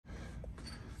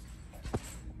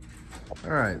All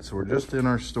right, so we're just in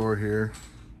our store here.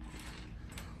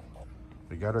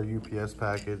 We got our UPS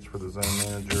package for the Zone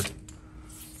Manager,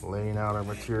 laying out our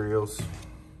materials.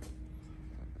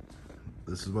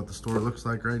 This is what the store looks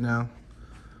like right now.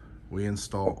 We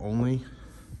install only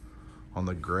on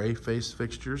the gray face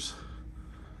fixtures.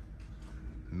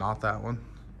 Not that one,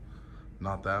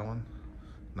 not that one,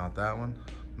 not that one,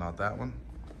 not that one,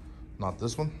 not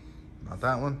this one, not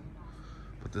that one.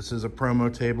 But this is a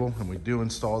promo table and we do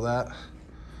install that.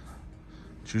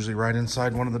 It's usually right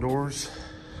inside one of the doors.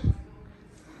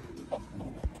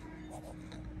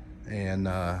 And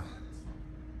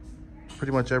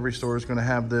pretty much every store is gonna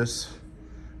have this.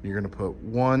 You're gonna put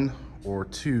 1 or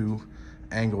 2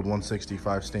 angled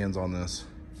 165 stands on this.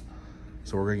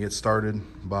 So we're gonna get started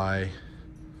by,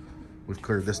 we've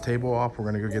cleared this table off. We're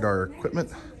gonna go get our equipment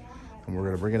and we're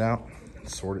gonna bring it out and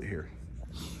sort it here.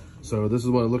 So this is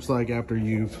what it looks like after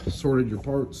you've sorted your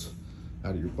parts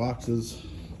out of your boxes.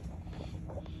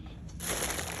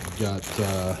 You've got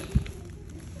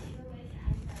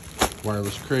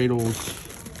wireless cradles,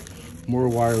 more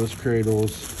wireless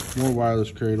cradles, more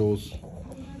wireless cradles.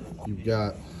 You've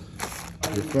got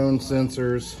your phone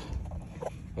sensors,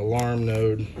 alarm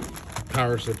node,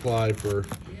 power supply for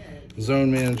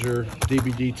Zone Manager,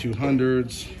 DBG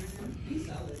 200s,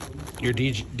 your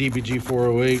DBG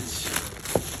 408s.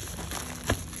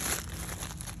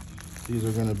 These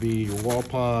are going to be your wall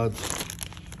pods.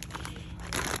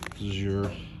 This is your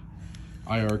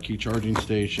IRQ charging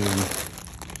station,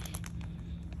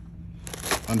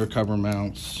 undercover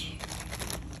mounts,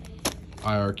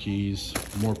 IR keys,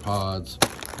 more pods,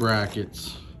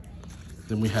 brackets.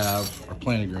 Then we have our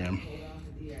planogram.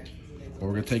 What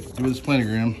we're going to do with this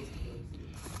planogram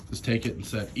is take it and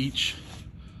set each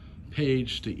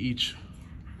page to each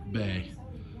bay.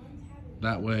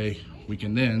 That way we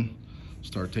can then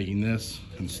start taking this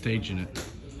and staging it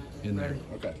in there.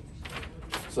 Okay,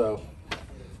 so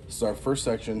this is our first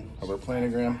section of our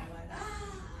planogram.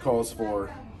 Calls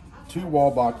for 2 wall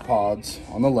box pods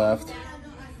on the left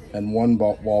and 1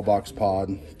 wall box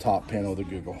pod top panel of the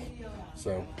Google.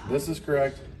 So this is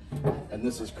correct and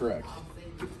this is correct.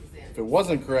 If it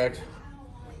wasn't correct,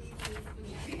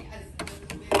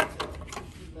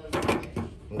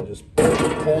 we'll just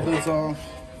pull this off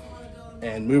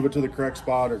and move it to the correct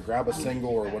spot or grab a single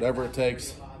or whatever it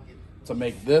takes to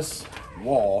make this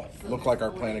wall look like our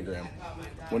planogram.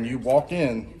 When you walk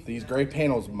in, these gray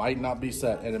panels might not be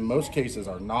set, and in most cases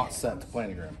are not set to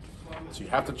planogram. So you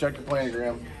have to check your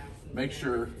planogram, make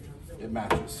sure it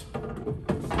matches.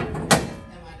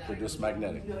 They're just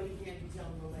magnetic.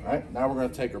 All right, now we're gonna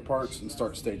take our parts and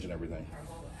start staging everything.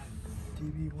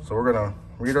 So we're gonna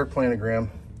read our planogram,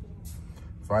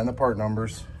 find the part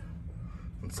numbers,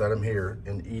 and set them here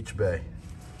in each bay.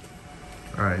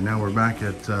 All right, now we're back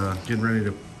at getting ready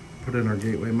to put in our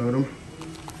gateway modem.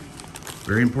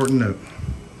 Very important note,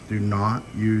 do not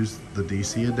use the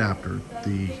DC adapter,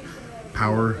 the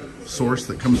power source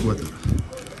that comes with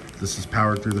it. This is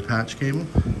powered through the patch cable.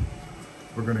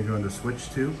 We're gonna go into switch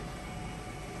 2,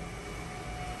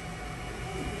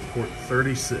 port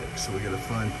 36. So we gotta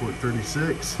find port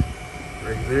 36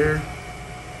 right there.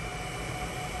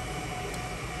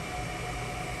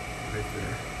 Right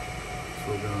there.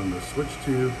 So we'll go into switch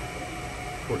 2,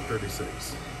 port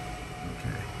 36.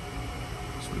 Okay.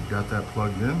 So we've got that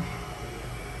plugged in.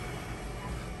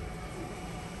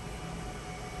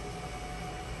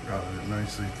 Got it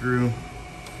nicely through.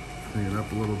 Clean it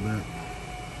up a little bit.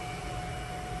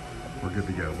 We're good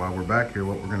to go. While we're back here,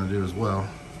 what we're gonna do as well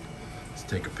is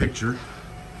take a picture,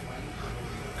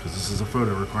 because this is a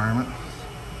photo requirement.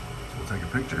 So we'll take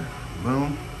a picture,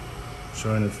 boom,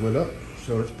 showing it's lit up,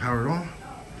 so it's powered on.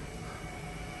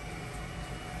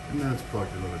 And that's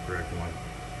plugged into the correct one.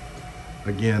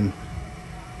 Again,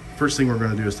 first thing we're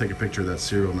gonna do is take a picture of that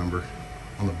serial number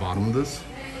on the bottom of this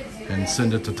and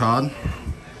send it to Todd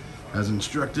as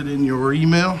instructed in your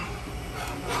email.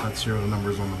 That serial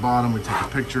number is on the bottom. We take a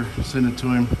picture, send it to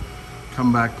him,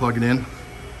 come back, plug it in.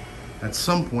 At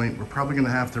some point, we're probably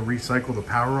gonna have to recycle the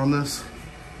power on this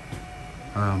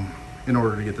in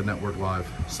order to get the network live.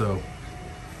 So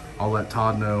I'll let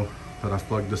Todd know that I've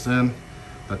plugged this in,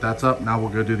 that's up. Now we'll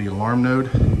go do the alarm node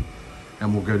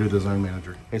and we'll go do the Zone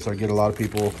Manager. Okay, so I get a lot of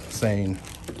people saying,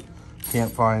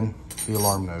 can't find the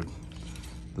alarm node.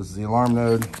 This is the alarm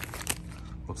node.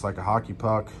 Looks like a hockey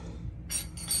puck.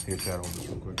 Here, Chad, hold this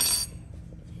real quick.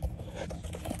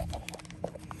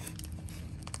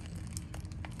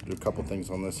 Do a couple things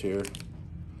on this here.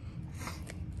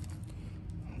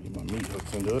 Get my meat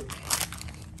hooks into it.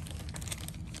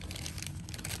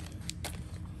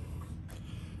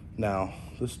 Now,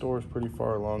 this door is pretty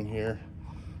far along here.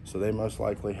 So they most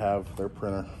likely have their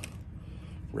printer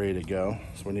ready to go.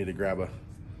 So we need to grab a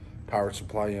power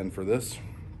supply in for this.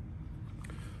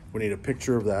 We need a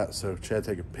picture of that. So Chad,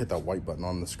 hit that white button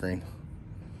on the screen.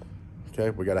 Okay,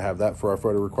 we gotta have that for our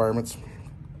photo requirements.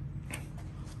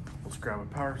 Let's grab a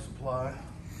power supply.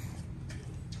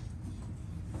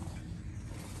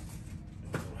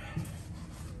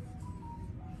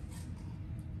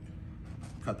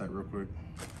 Cut that real quick.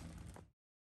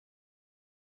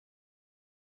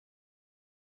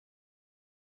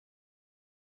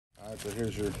 All right, so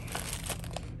here's your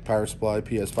power supply,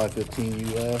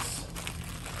 PS515 US.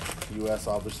 US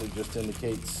obviously just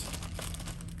indicates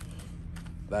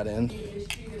that end.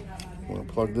 We're gonna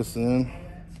plug this in,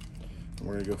 and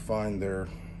we're gonna go find their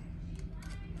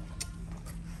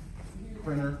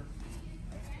printer.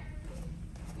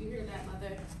 You hear that,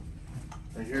 Mother?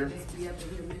 Right here.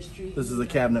 Mystery. This is the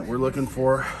cabinet we're looking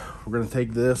for. We're gonna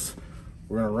take this,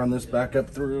 we're gonna run this back up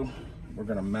through, we're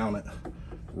gonna mount it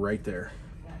right there.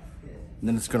 And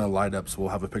then it's gonna light up, so we'll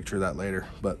have a picture of that later.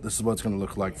 But this is what it's gonna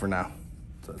look like for now.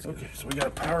 So that's okay, so we got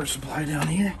a power supply down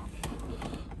here.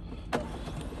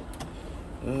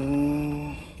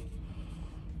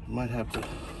 Might have to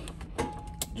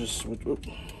just switch, whoop.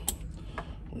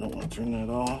 We don't wanna turn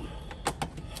that off.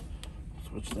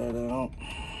 Switch that out.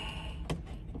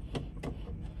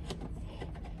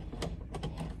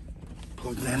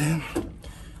 Plug that in.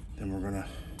 Then we're gonna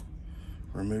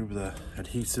remove the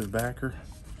adhesive backer.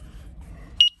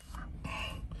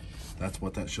 That's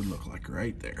what that should look like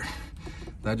right there.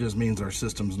 That just means our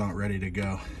system's not ready to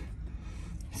go.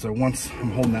 So once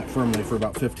I'm holding that firmly for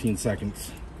about 15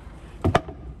 seconds,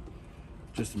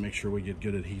 just to make sure we get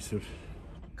good adhesive.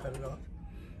 Cut it off.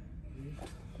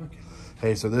 Okay.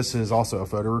 Hey, so this is also a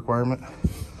photo requirement.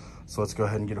 So let's go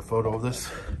ahead and get a photo of this.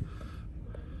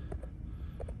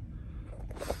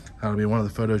 That'll be one of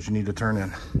the photos you need to turn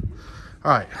in.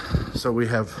 All right, so we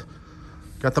have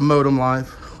got the modem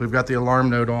live. We've got the alarm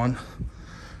node on.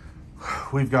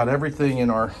 We've got everything in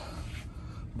our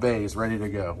bays ready to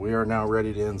go. We are now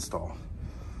ready to install.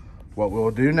 What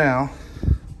we'll do now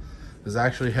is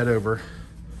actually head over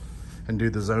and do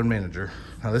the zone manager.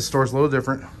 Now this store's a little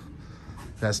different.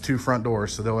 It has two front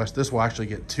doors, so this will actually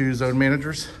get two zone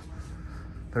managers.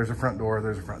 There's a front door,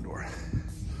 there's a front door.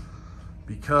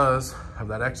 Because of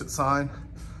that exit sign,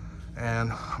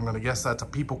 and I'm gonna guess that's a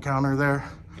people counter there,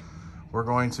 we're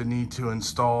going to need to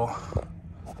install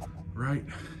right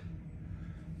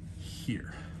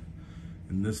here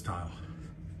in this tile.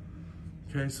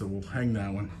 Okay, so we'll hang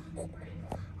that one.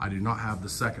 I do not have the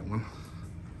second one,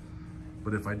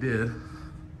 but if I did,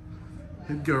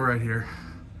 it'd go right here.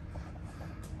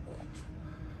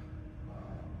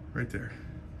 Right there.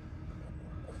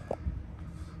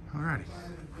 Alrighty.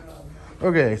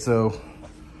 Okay, so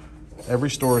every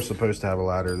store is supposed to have a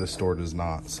ladder. This store does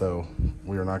not, so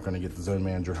we are not going to get the zone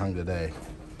manager hung today.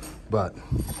 But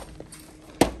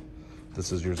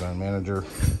this is your zone manager.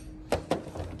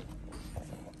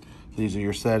 These are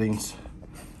your settings.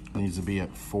 It needs to be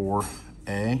at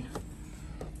 4A.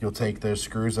 You'll take those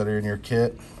screws that are in your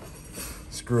kit,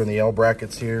 screw in the L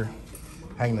brackets here,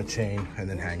 hang the chain, and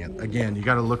then hang it. Again, you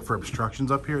got to look for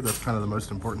obstructions up here. That's kind of the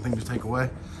most important thing to take away.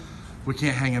 We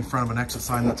can't hang in front of an exit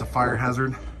sign that's a fire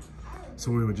hazard,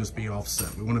 so we would just be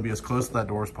offset. We want to be as close to that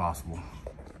door as possible.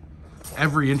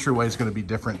 Every entryway is going to be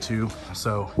different too,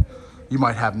 so you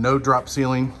might have no drop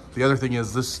ceiling. The other thing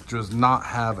is this does not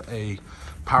have a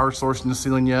power source in the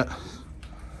ceiling yet.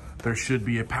 There should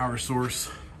be a power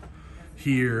source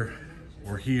here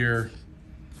or here.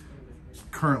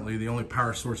 Currently, the only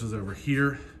power source is over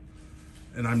here,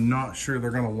 and I'm not sure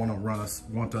they're going to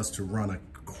want us to run a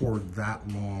cord that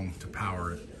long to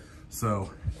power it.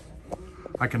 So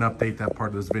I can update that part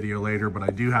of this video later, but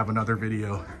I do have another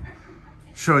video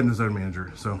showing the zone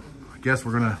manager. So I guess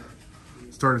we're gonna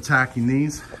start attacking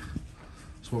these.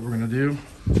 That's what we're gonna do.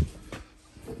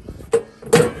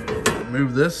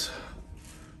 Remove this.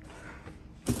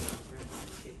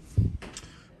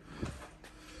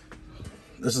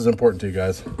 This is important too,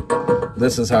 guys.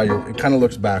 This is how it kind of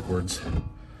looks backwards,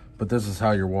 but this is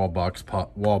how your wall box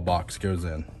goes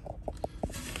in.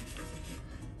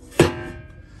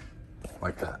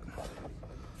 Like that.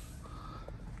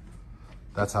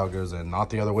 That's how it goes in, not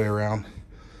the other way around.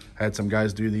 I had some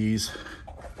guys do these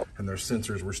and their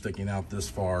sensors were sticking out this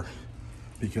far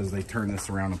because they turned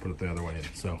this around and put it the other way in.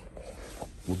 So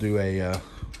we'll do a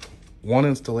one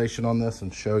installation on this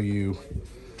and show you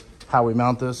how we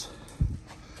mount this.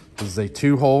 This is a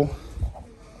 2-hole.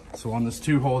 So on this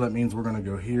 2-hole, that means we're gonna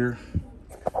go here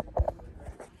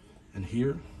and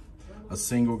here. A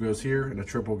single goes here and a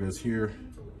triple goes here,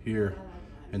 here,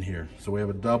 and here. So we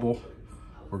have a double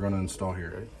we're going to install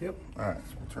here. Right? Yep. All right,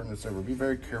 so we'll turn this over. Be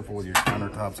very careful with your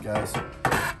countertops, guys.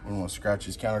 We don't want to scratch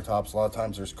these countertops. A lot of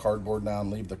times there's cardboard down.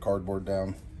 Leave the cardboard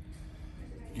down.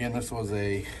 Again, this was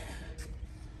a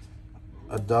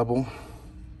double.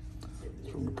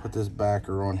 So I'm going to put this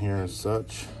backer on here as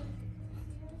such.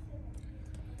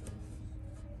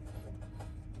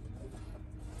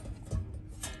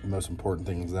 The most important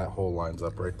thing is that hole lines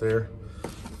up right there,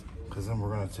 because then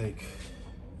we're going to take,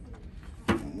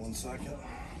 1 second.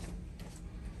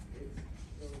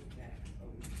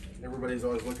 Everybody's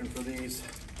always looking for these.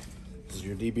 This is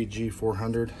your DBG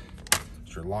 400.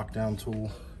 It's your lockdown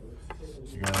tool.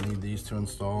 You're going to need these to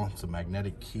install. It's a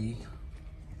magnetic key.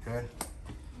 Okay.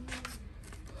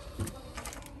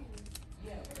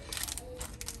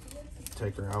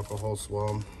 Take our alcohol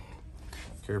swab.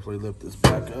 Carefully lift this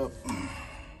back up.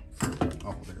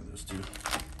 Oh, there it is too.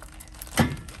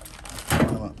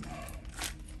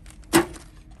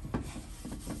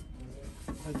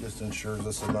 That just ensures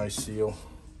this a nice seal.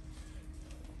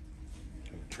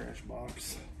 Trash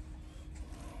box.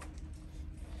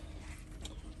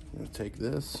 I'm going to take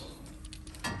this.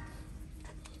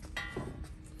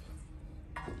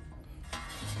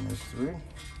 This through.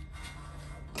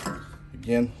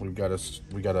 Again, we got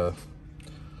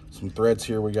some threads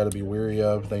here we got to be wary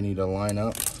of. They need to line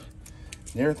up.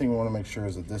 The other thing we want to make sure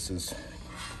is that this is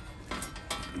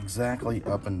exactly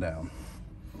up and down.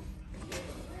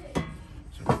 So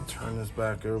I'm going to turn this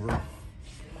back over.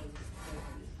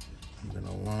 I'm going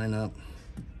to line up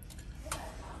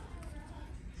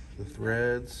the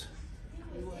threads.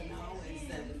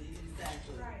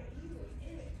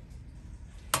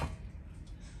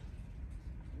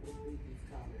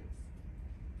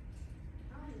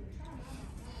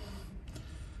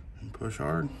 And push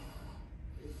hard.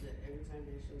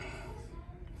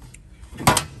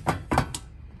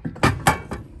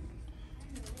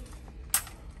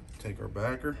 Take our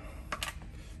backer.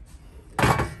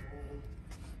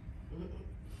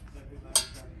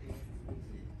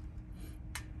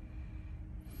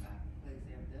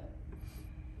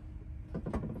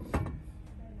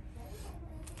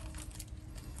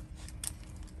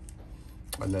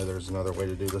 I know there's another way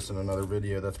to do this in another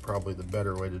video. That's probably the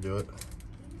better way to do it.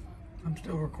 I'm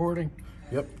still recording.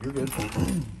 Yep, you're good.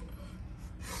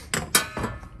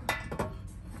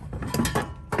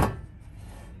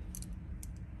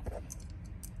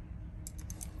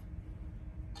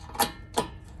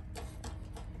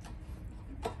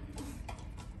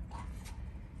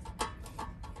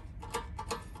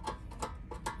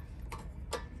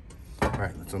 All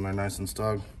right, that's on there nice and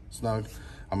snug.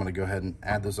 I'm gonna go ahead and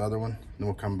add this other one, then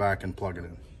we'll come back and plug it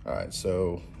in. All right,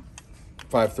 so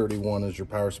 531 is your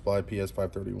power supply, PS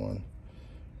 531.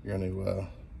 You're gonna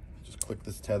just click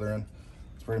this tether in.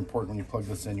 It's very important when you plug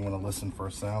this in, you wanna listen for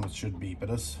a sound. It should beep at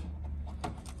us.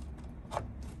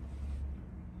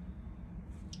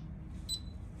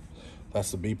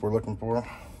 That's the beep we're looking for.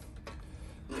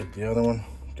 Take the other one.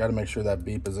 Gotta make sure that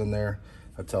beep is in there.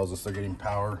 That tells us they're getting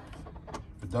power.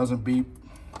 If it doesn't beep,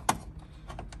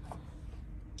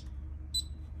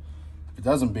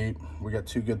 we got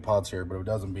 2 good pods here, but if it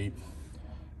doesn't beep,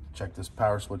 check this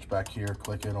power switch back here,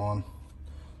 click it on,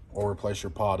 or replace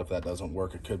your pod if that doesn't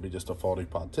work. It could be just a faulty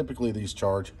pod. Typically these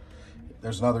charge.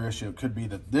 There's another issue. It could be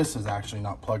that this is actually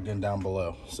not plugged in down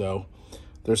below. So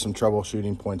there's some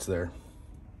troubleshooting points there.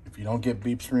 If you don't get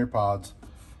beeps from your pods,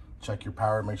 check your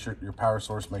power, make sure your power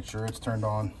source, make sure it's turned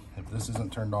on. If this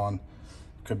isn't turned on,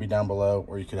 it could be down below,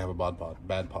 or you could have a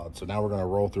bad pod. So now we're gonna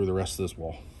roll through the rest of this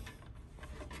wall.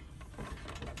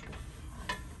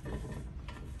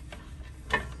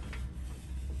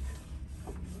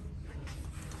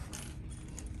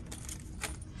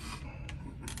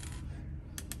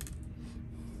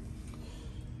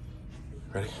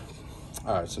 Ready?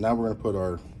 All right, so now we're gonna put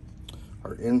our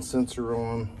in sensor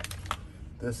on.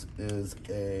 This is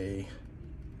a,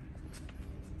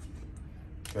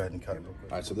 go ahead and cut it real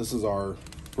quick. All right, so this is our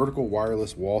vertical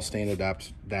wireless wall stand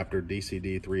adapter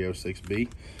DCD306B.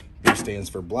 B stands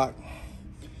for black.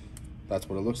 That's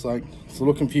what it looks like. It's a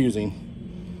little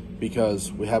confusing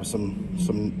because we have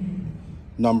some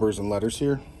numbers and letters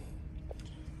here.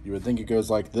 You would think it goes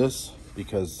like this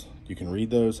because you can read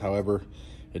those. However,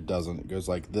 it doesn't. It goes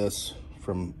like this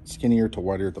from skinnier to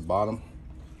wider at the bottom.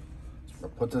 So we're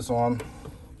gonna put this on.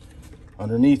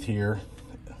 Underneath here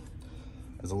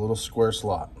is a little square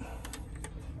slot.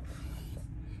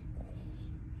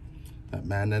 That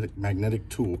magnetic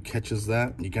tool catches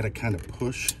that. You gotta kind of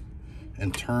push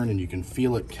and turn and you can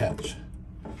feel it catch.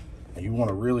 And you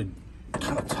wanna really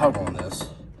kind of tug on this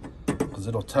because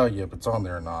it'll tell you if it's on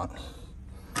there or not.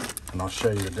 And I'll show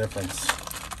you the difference.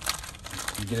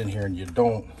 You get in here and you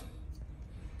don't,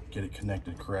 get it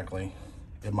connected correctly.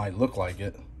 It might look like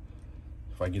it.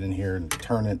 If I get in here and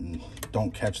turn it and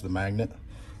don't catch the magnet,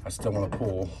 I still want to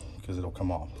pull because it'll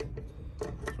come off.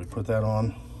 So we put that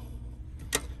on,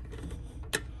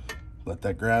 let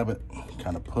that grab it,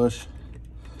 kind of push.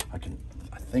 I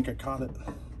think I caught it.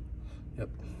 Yep,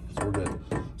 so we're good.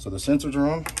 So the sensors are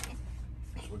on.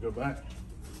 So we go back,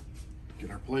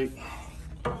 get our plate,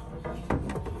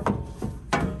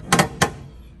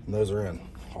 and those are in.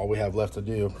 All we have left to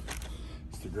do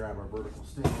is to grab our vertical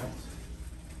stance.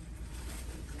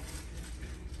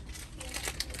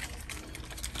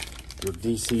 Your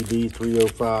DCD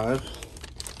 305.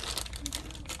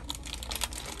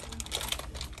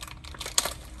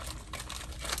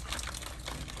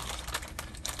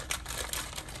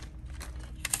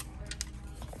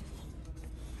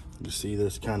 You see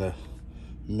this kind of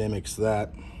mimics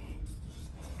that.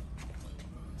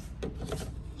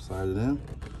 Slide it in,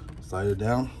 slide it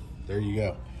down. There you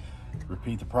go.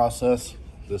 Repeat the process.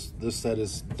 This set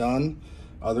is done,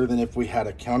 other than if we had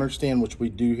a counter stand, which we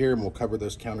do here, and we'll cover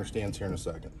those counter stands here in a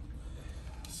second.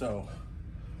 So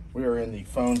we are in the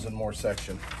phones and more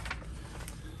section.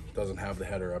 Doesn't have the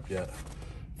header up yet.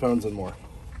 Phones and more.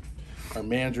 Our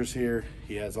manager's here.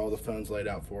 He has all the phones laid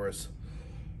out for us.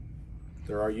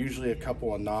 There are usually a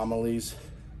couple anomalies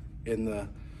in the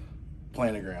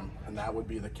planogram, and that would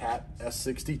be the Cat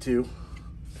S62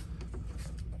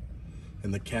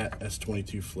 and the Cat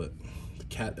S22 flip. The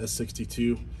Cat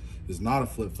S62 is not a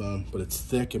flip phone, but it's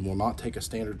thick and will not take a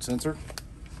standard sensor.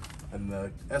 And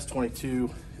the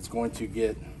S22 is going to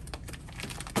get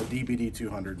the DBD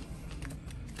 200.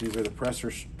 These are the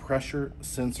pressure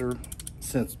sensors,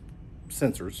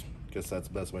 I guess that's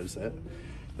the best way to say it,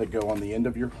 that go on the end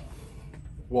of your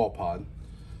wall pod.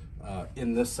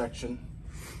 In this section,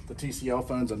 the TCL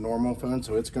phone's a normal phone,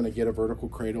 so it's going to get a vertical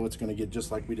cradle. It's going to get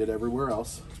just like we did everywhere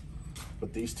else.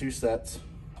 But these two sets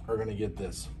are going to get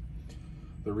this.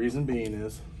 The reason being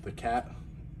is the Cat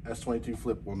S22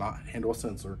 flip will not handle a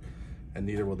sensor, and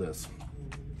neither will this.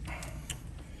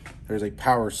 There's a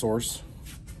power source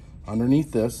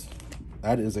underneath this.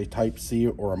 That is a Type C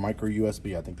or a micro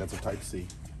USB. I think that's a Type C.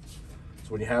 So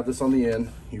when you have this on the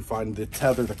end, you find the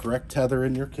tether, the correct tether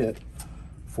in your kit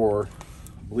for,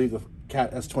 I believe, the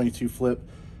Cat S22 flip.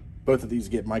 Both of these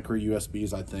get micro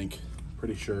USBs, I think,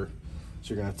 pretty sure.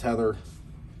 So you're gonna tether,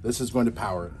 this is going to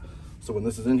power it. So when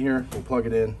this is in here, we'll plug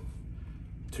it in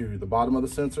to the bottom of the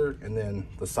sensor and then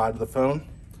the side of the phone.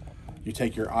 You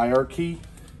take your IR key,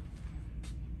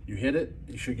 you hit it,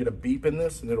 you should get a beep in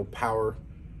this and it'll power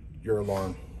your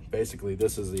alarm. Basically,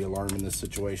 this is the alarm in this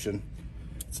situation.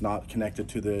 It's not connected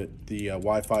to the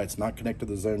Wi-Fi, it's not connected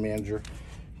to the zone manager.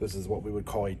 This is what we would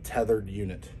call a tethered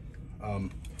unit.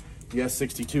 The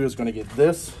S62 is gonna get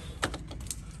this.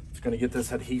 It's gonna get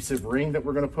this adhesive ring that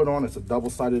we're gonna put on. It's a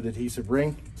double-sided adhesive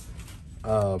ring.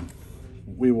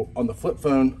 We will, on the flip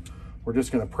phone, we're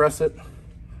just gonna press it.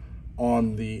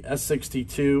 On the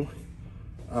S62,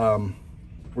 we're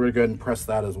gonna go ahead and press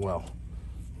that as well.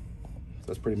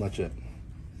 That's pretty much it.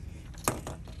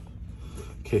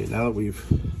 Okay, now that we've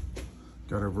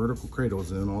got our vertical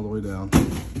cradles in all the way down,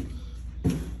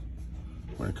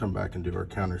 we're gonna come back and do our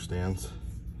counter stands.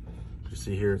 You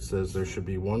see here it says there should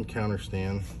be one counter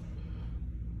stand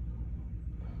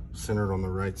centered on the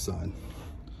right side.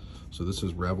 So this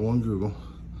is Revel and Google.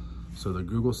 So the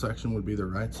Google section would be the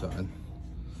right side.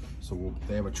 So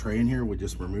they have a tray in here. We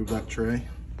just remove that tray,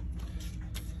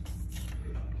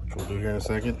 which we'll do here in a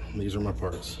second. These are my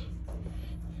parts.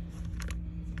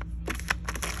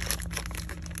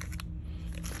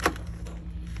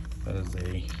 That is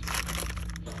a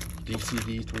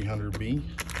DCD 300B,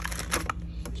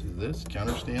 which is this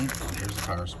counter stand. And here's the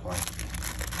power supply,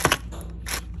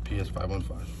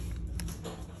 PS515.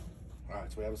 All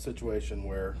right, so we have a situation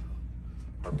where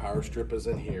our power strip is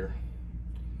in here.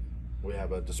 We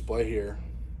have a display here,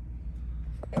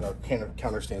 and our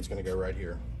counter stand is going to go right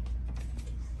here.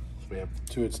 So we have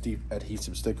two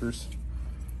adhesive stickers.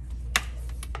 I'm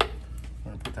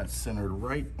going to put that centered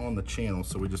right on the channel,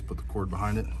 so we just put the cord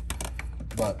behind it.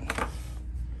 But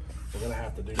we're going to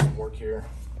have to do some work here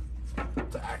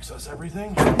to access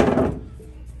everything.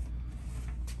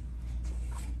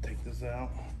 Take this out.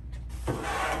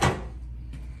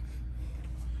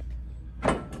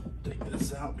 Take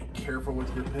this out. Be careful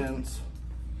with your pins.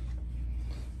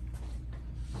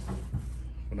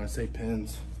 When I say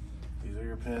pins, these are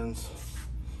your pins.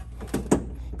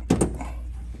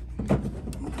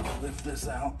 Lift this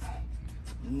out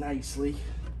nicely.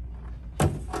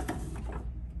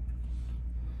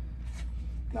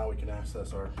 Now we can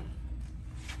access our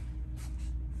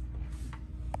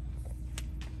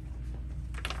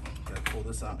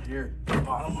pull this out here at the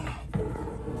bottom.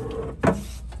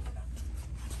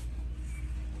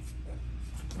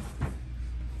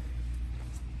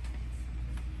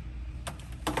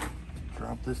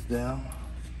 Drop this down.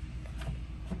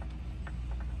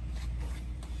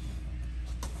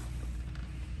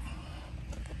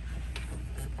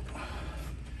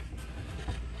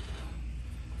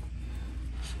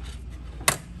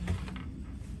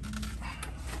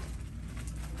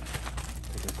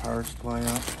 Take the power supply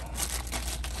out.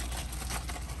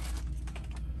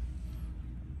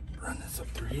 Run this up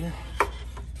through here.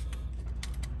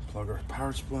 Plug our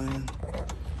power supply in.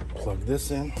 Plug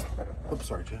this in. Oops,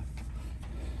 sorry, Jeff.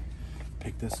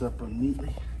 Pick this up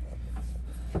neatly.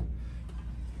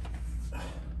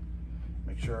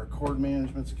 Make sure our cord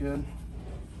management's good.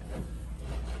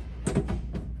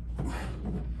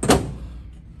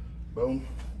 Boom.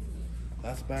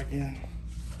 That's back in.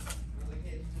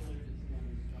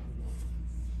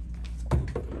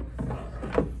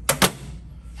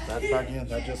 That's back in.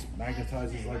 That just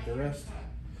magnetizes like the rest.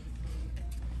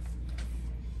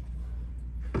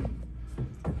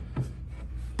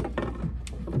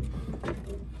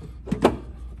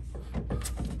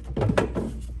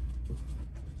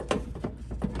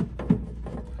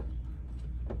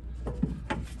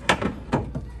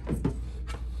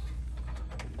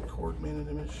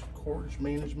 Cord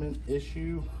management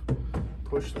issue.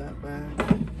 Push that back.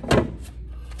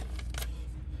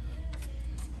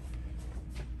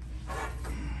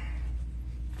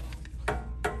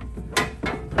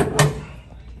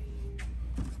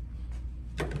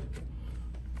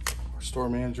 Our store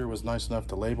manager was nice enough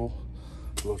to label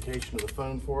the location of the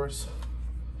phone for us.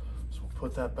 So we'll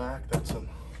put that back. That's to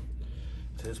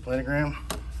his planogram.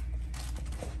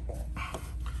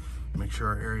 Make sure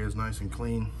our area is nice and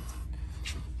clean.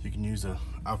 You can use an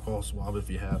alcohol swab if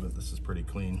you have it. This is pretty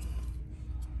clean.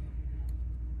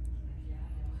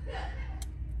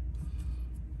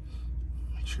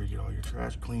 Make sure you get all your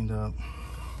trash cleaned up.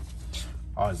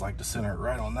 I always like to center it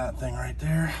right on that thing right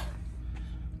there.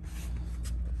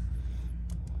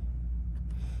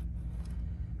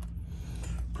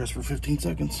 Press for 15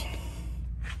 seconds.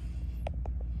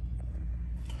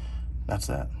 That's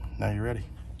that. Now you're ready.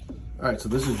 All right, so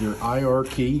this is your IR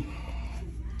key,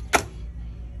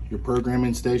 your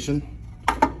programming station,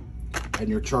 and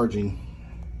your charging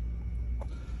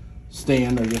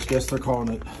stand. I guess they're calling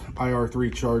it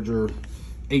IR3 charger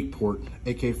 8-port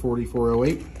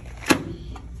AK4408.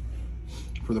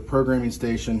 For the programming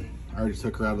station, I already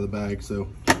took her out of the bag, so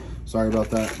sorry about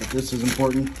that. But this is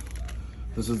important.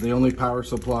 This is the only power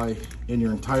supply in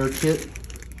your entire kit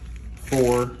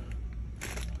for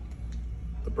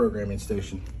the programming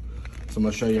station. So I'm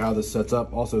gonna show you how this sets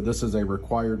up. Also, this is a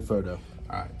required photo.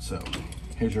 All right, so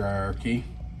here's your IR key.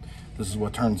 This is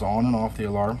what turns on and off the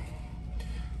alarm.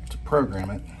 To program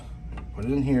it, put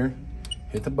it in here,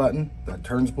 hit the button, that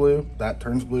turns blue, that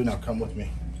turns blue. Now come with me.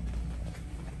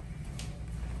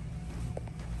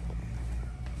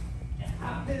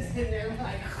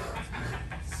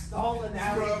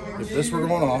 If this were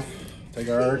going off, take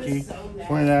our IR key,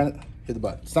 point it at it, hit the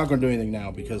button. It's not gonna do anything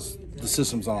now because the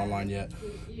system's not online yet,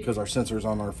 because our sensor's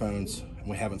on our phones and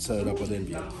we haven't set it up with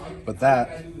InView. But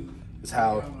that is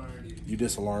how you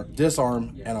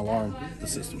disarm and alarm the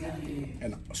system.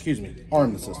 And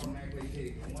arm the system.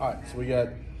 All right, so we got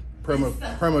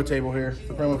promo table here,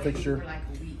 the promo fixture.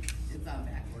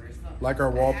 Like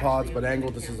our wall pods, but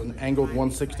angled. This is an angled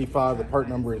 165. The part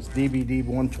number is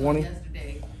DBD120.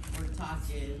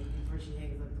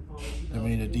 Then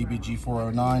we need a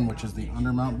DBG409, which is the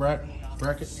undermount bracket.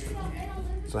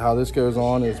 So how this goes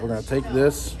on is we're going to take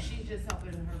this.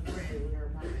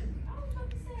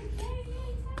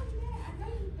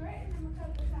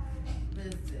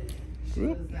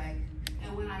 Whoop.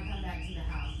 And when I come back to the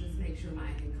house, just make sure my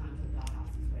in-contact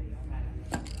dollhouse is ready. I'll write on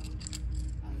that.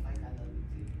 I was like, I love you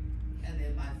too. And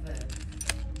then my son,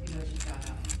 she got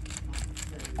out.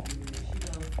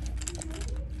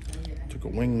 Took a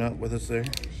wing nut with us there.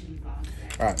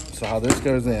 All right, so how this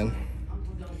goes in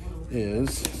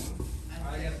is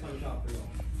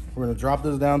we're going to drop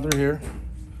this down through here.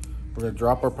 We're going to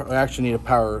drop our, we actually need a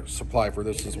power supply for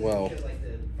this as well.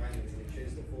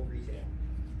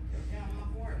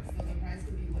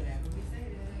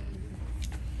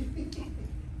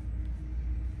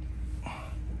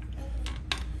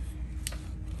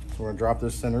 So we're going to drop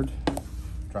this centered,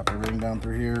 drop the ring down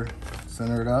through here,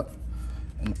 center it up,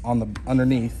 and on the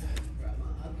underneath,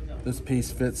 this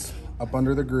piece fits up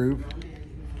under the groove,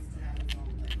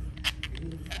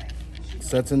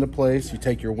 sets into place. You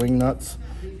take your wing nuts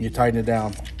and you tighten it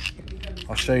down.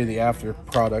 I'll show you the after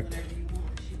product,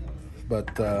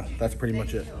 but that's pretty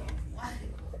much it.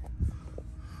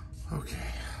 Okay,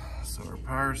 so our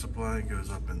power supply goes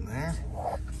up in there.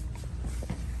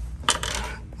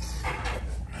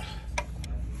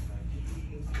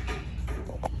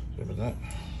 That.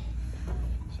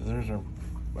 So there's our,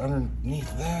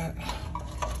 underneath that,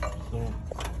 the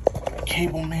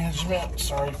cable management.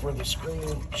 Sorry for the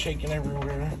screen shaking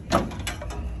everywhere.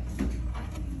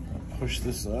 Push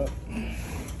this up.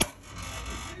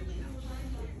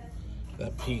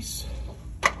 That piece,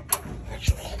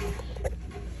 actually,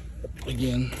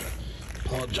 again,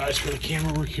 apologize for the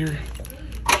camera work here.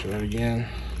 Show that again.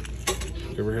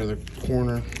 Go over here to the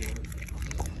corner.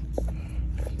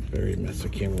 Very messy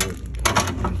camera work.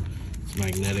 It's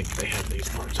magnetic. They have these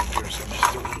parts up here, so I'm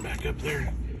just throwing them back up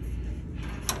there.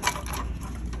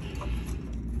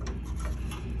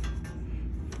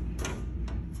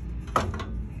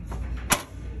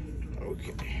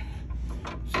 Okay,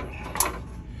 so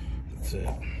that's it.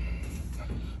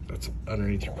 That's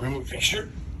underneath your remote fixture.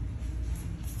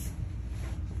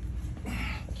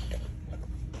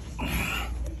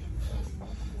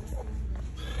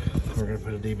 We're gonna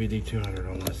put a DBD 200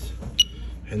 on this,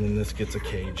 and then this gets a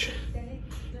cage.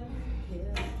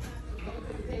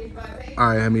 All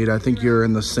right, Hamid, I think you're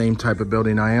in the same type of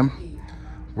building I am,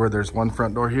 where there's one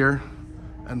front door here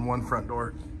and one front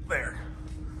door there.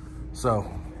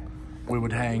 So we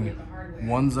would hang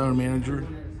one zone manager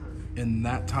in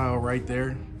that tile right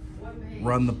there,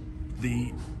 run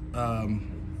the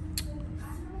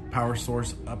power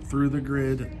source up through the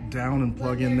grid, down and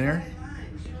plug in there.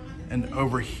 And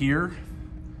over here,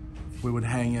 we would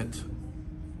hang it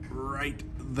right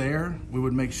there. We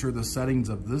would make sure the settings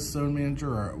of this zone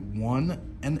manager are at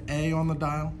 1 and A on the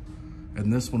dial,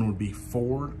 and this one would be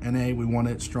 4 and A. We want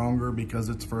it stronger because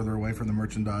it's further away from the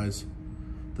merchandise.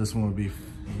 This one would be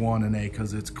 1 and A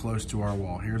because it's close to our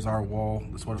wall. Here's our wall.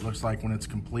 That's what it looks like when it's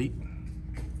complete.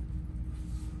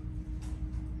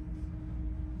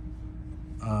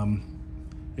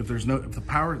 If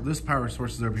this power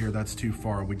source is over here, that's too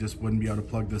far. We just wouldn't be able to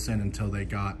plug this in until they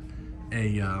got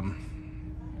a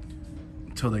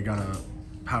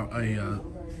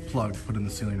plug put in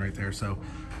the ceiling right there. So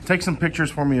take some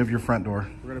pictures for me of your front door.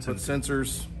 We're gonna put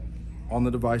sensors on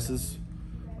the devices.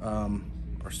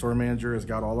 Our store manager has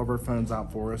got all of our phones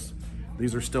out for us.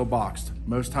 These are still boxed.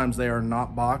 Most times they are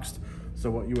not boxed. So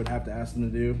what you would have to ask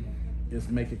them to do is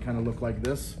make it kind of look like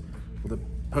this with a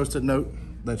Post-it note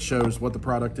that shows what the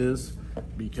product is,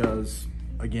 because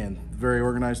again, very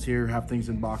organized here, have things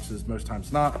in boxes, most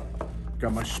times not.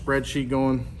 Got my spreadsheet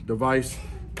going, device,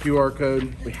 QR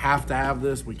code. We have to have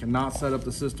this. We cannot set up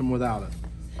the system without it.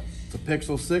 It's a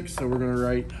Pixel 6, so we're gonna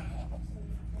write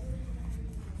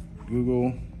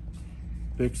Google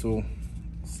Pixel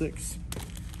 6.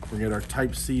 We get our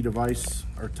Type-C device,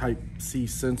 our Type-C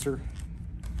sensor.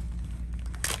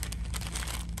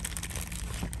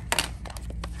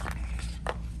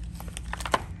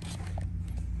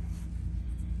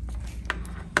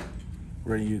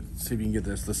 Ready, see if you can get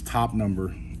this top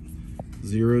number,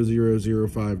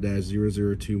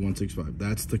 0005-002165.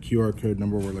 That's the QR code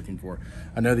number we're looking for.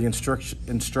 I know the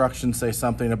instructions say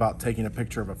something about taking a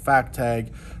picture of a fact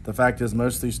tag. The fact is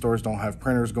most of these stores don't have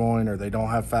printers going, or they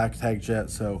don't have fact tags yet,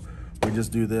 so we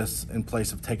just do this in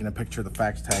place of taking a picture of the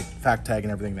fact tag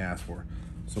and everything they ask for.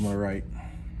 So I'm gonna write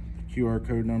the QR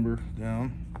code number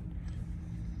down.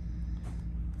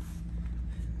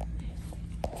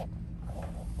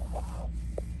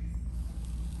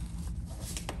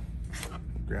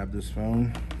 Grab this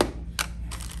phone.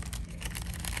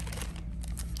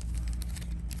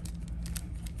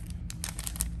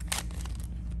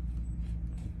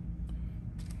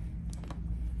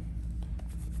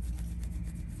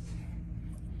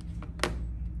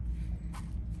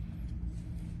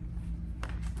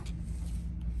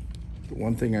 The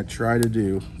one thing I try to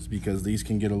do is, because these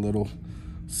can get a little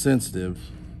sensitive,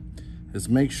 is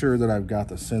make sure that I've got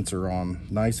the sensor on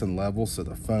nice and level so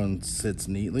the phone sits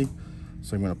neatly.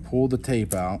 So I'm gonna pull the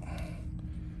tape out.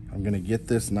 I'm gonna get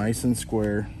this nice and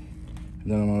square,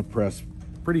 and then I'm gonna press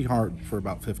pretty hard for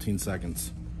about 15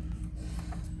 seconds.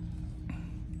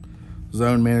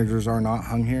 Zone managers are not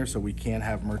hung here, so we can't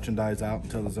have merchandise out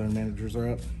until the zone managers are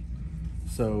up.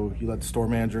 So you let the store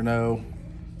manager know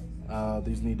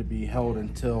these need to be held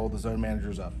until the zone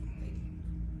manager's up.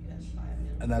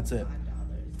 And that's it.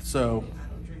 So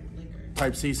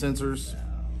Type-C sensors,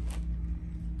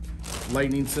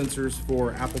 lightning sensors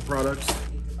for Apple products,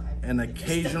 and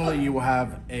occasionally you will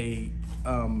have a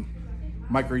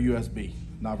micro USB,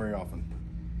 not very often.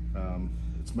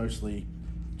 It's mostly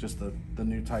just the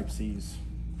new Type-Cs.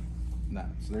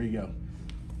 So there you go.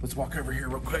 Let's walk over here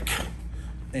real quick.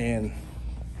 And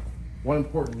one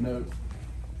important note,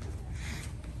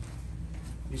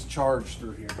 He's charged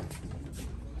through here.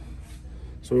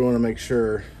 So we want to make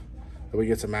sure that we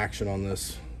get some action on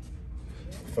this.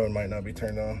 The phone might not be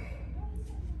turned on.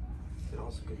 It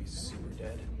also could be super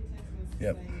dead.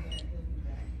 Yep.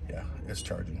 Yeah, it's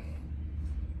charging.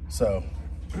 So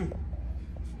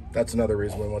that's another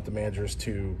reason we want the managers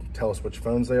to tell us which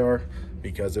phones they are,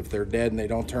 because if they're dead and they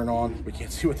don't turn on, we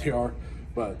can't see what they are,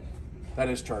 but that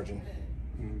is charging.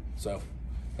 So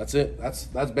that's it. That's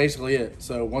basically it.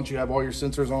 So once you have all your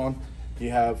sensors on, you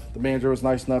have, the manager was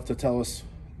nice enough to tell us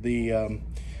the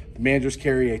managers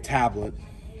carry a tablet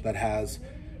that has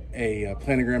a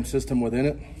planogram system within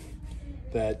it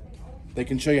that they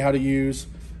can show you how to use.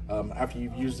 After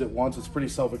you've used it once, it's pretty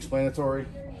self-explanatory.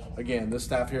 Again, this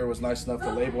staff here was nice enough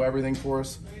to label everything for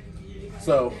us.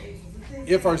 So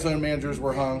if our zone managers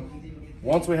were hung,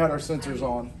 once we had our sensors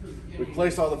on, we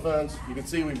placed all the phones. You can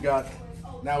see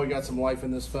now we got some life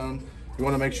in this phone. You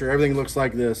want to make sure everything looks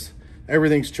like this.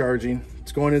 Everything's charging.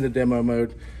 It's going into demo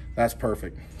mode. That's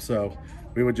perfect. So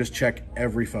we would just check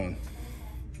every phone.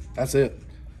 That's it.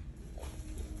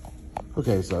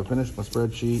 Okay, so I finished my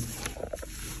spreadsheet.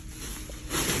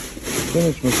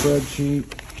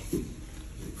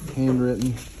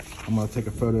 Handwritten. I'm gonna take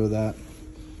a photo of that,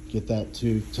 get that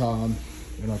to Tom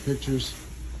in our pictures.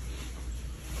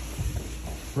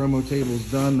 Promo table's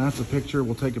done. That's a picture.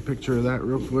 We'll take a picture of that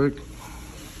real quick.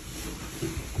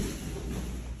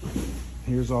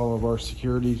 Here's all of our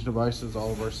security devices,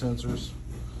 all of our sensors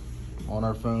on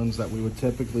our phones that we would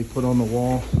typically put on the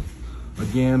wall.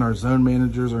 Again, our zone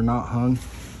managers are not hung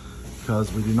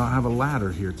because we do not have a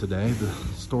ladder here today. The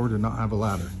store did not have a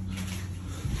ladder.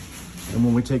 And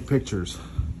when we take pictures,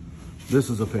 this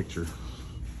is a picture.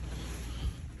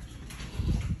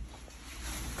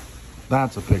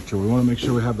 That's a picture. We want to make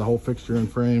sure we have the whole fixture in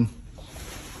frame.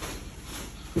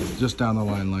 Just down the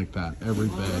line like that, every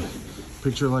bay.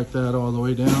 Picture like that all the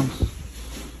way down.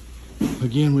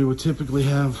 Again, we would typically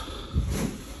have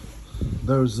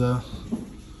those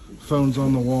phones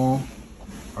on the wall.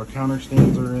 Our counter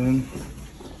stands are in.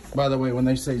 By the way, when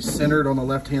they say centered on the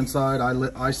left-hand side,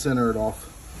 I center it off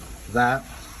that.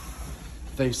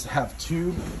 If they have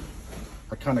two,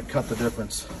 I kind of cut the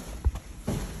difference.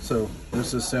 So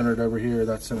this is centered over here,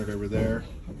 that's centered over there.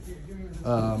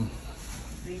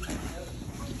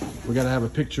 We got to have a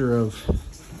picture of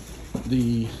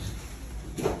the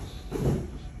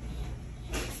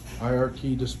IR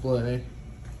display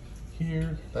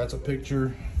here. That's a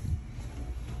picture.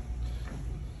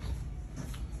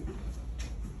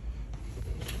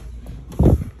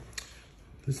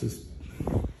 This is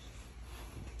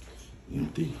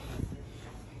empty.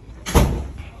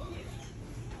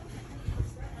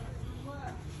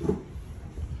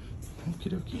 Okie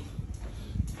dokie.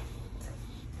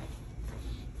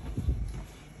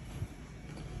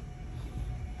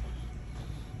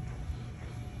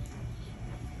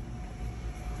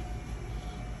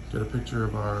 Get a picture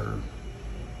of our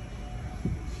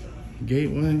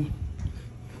gateway.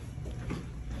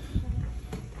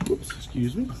 Oops,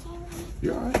 excuse me.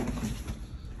 You're all right.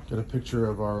 Get a picture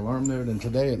of our alarm node, and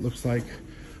today it looks like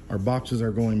our boxes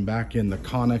are going back in the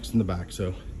Connex in the back.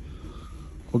 So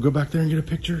we'll go back there and get a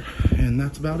picture, and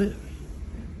that's about it.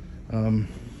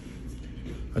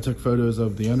 I took photos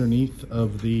of the underneath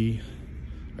of the,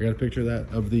 I got a picture of that,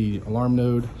 of the alarm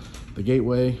node, the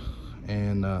gateway,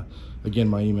 and again,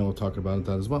 my email will talk about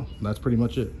that as well. And that's pretty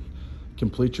much it.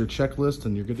 Complete your checklist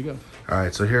and you're good to go. All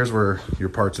right, so here's where your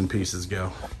parts and pieces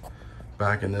go.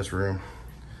 Back in this room.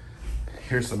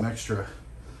 Here's some extra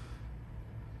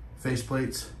face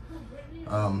plates.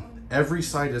 Every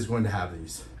site is going to have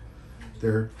these.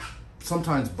 They're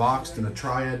sometimes boxed in a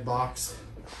triad box,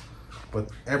 but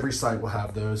every site will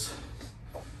have those.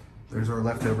 There's our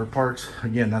leftover parts.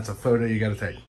 Again, that's a photo you got to take.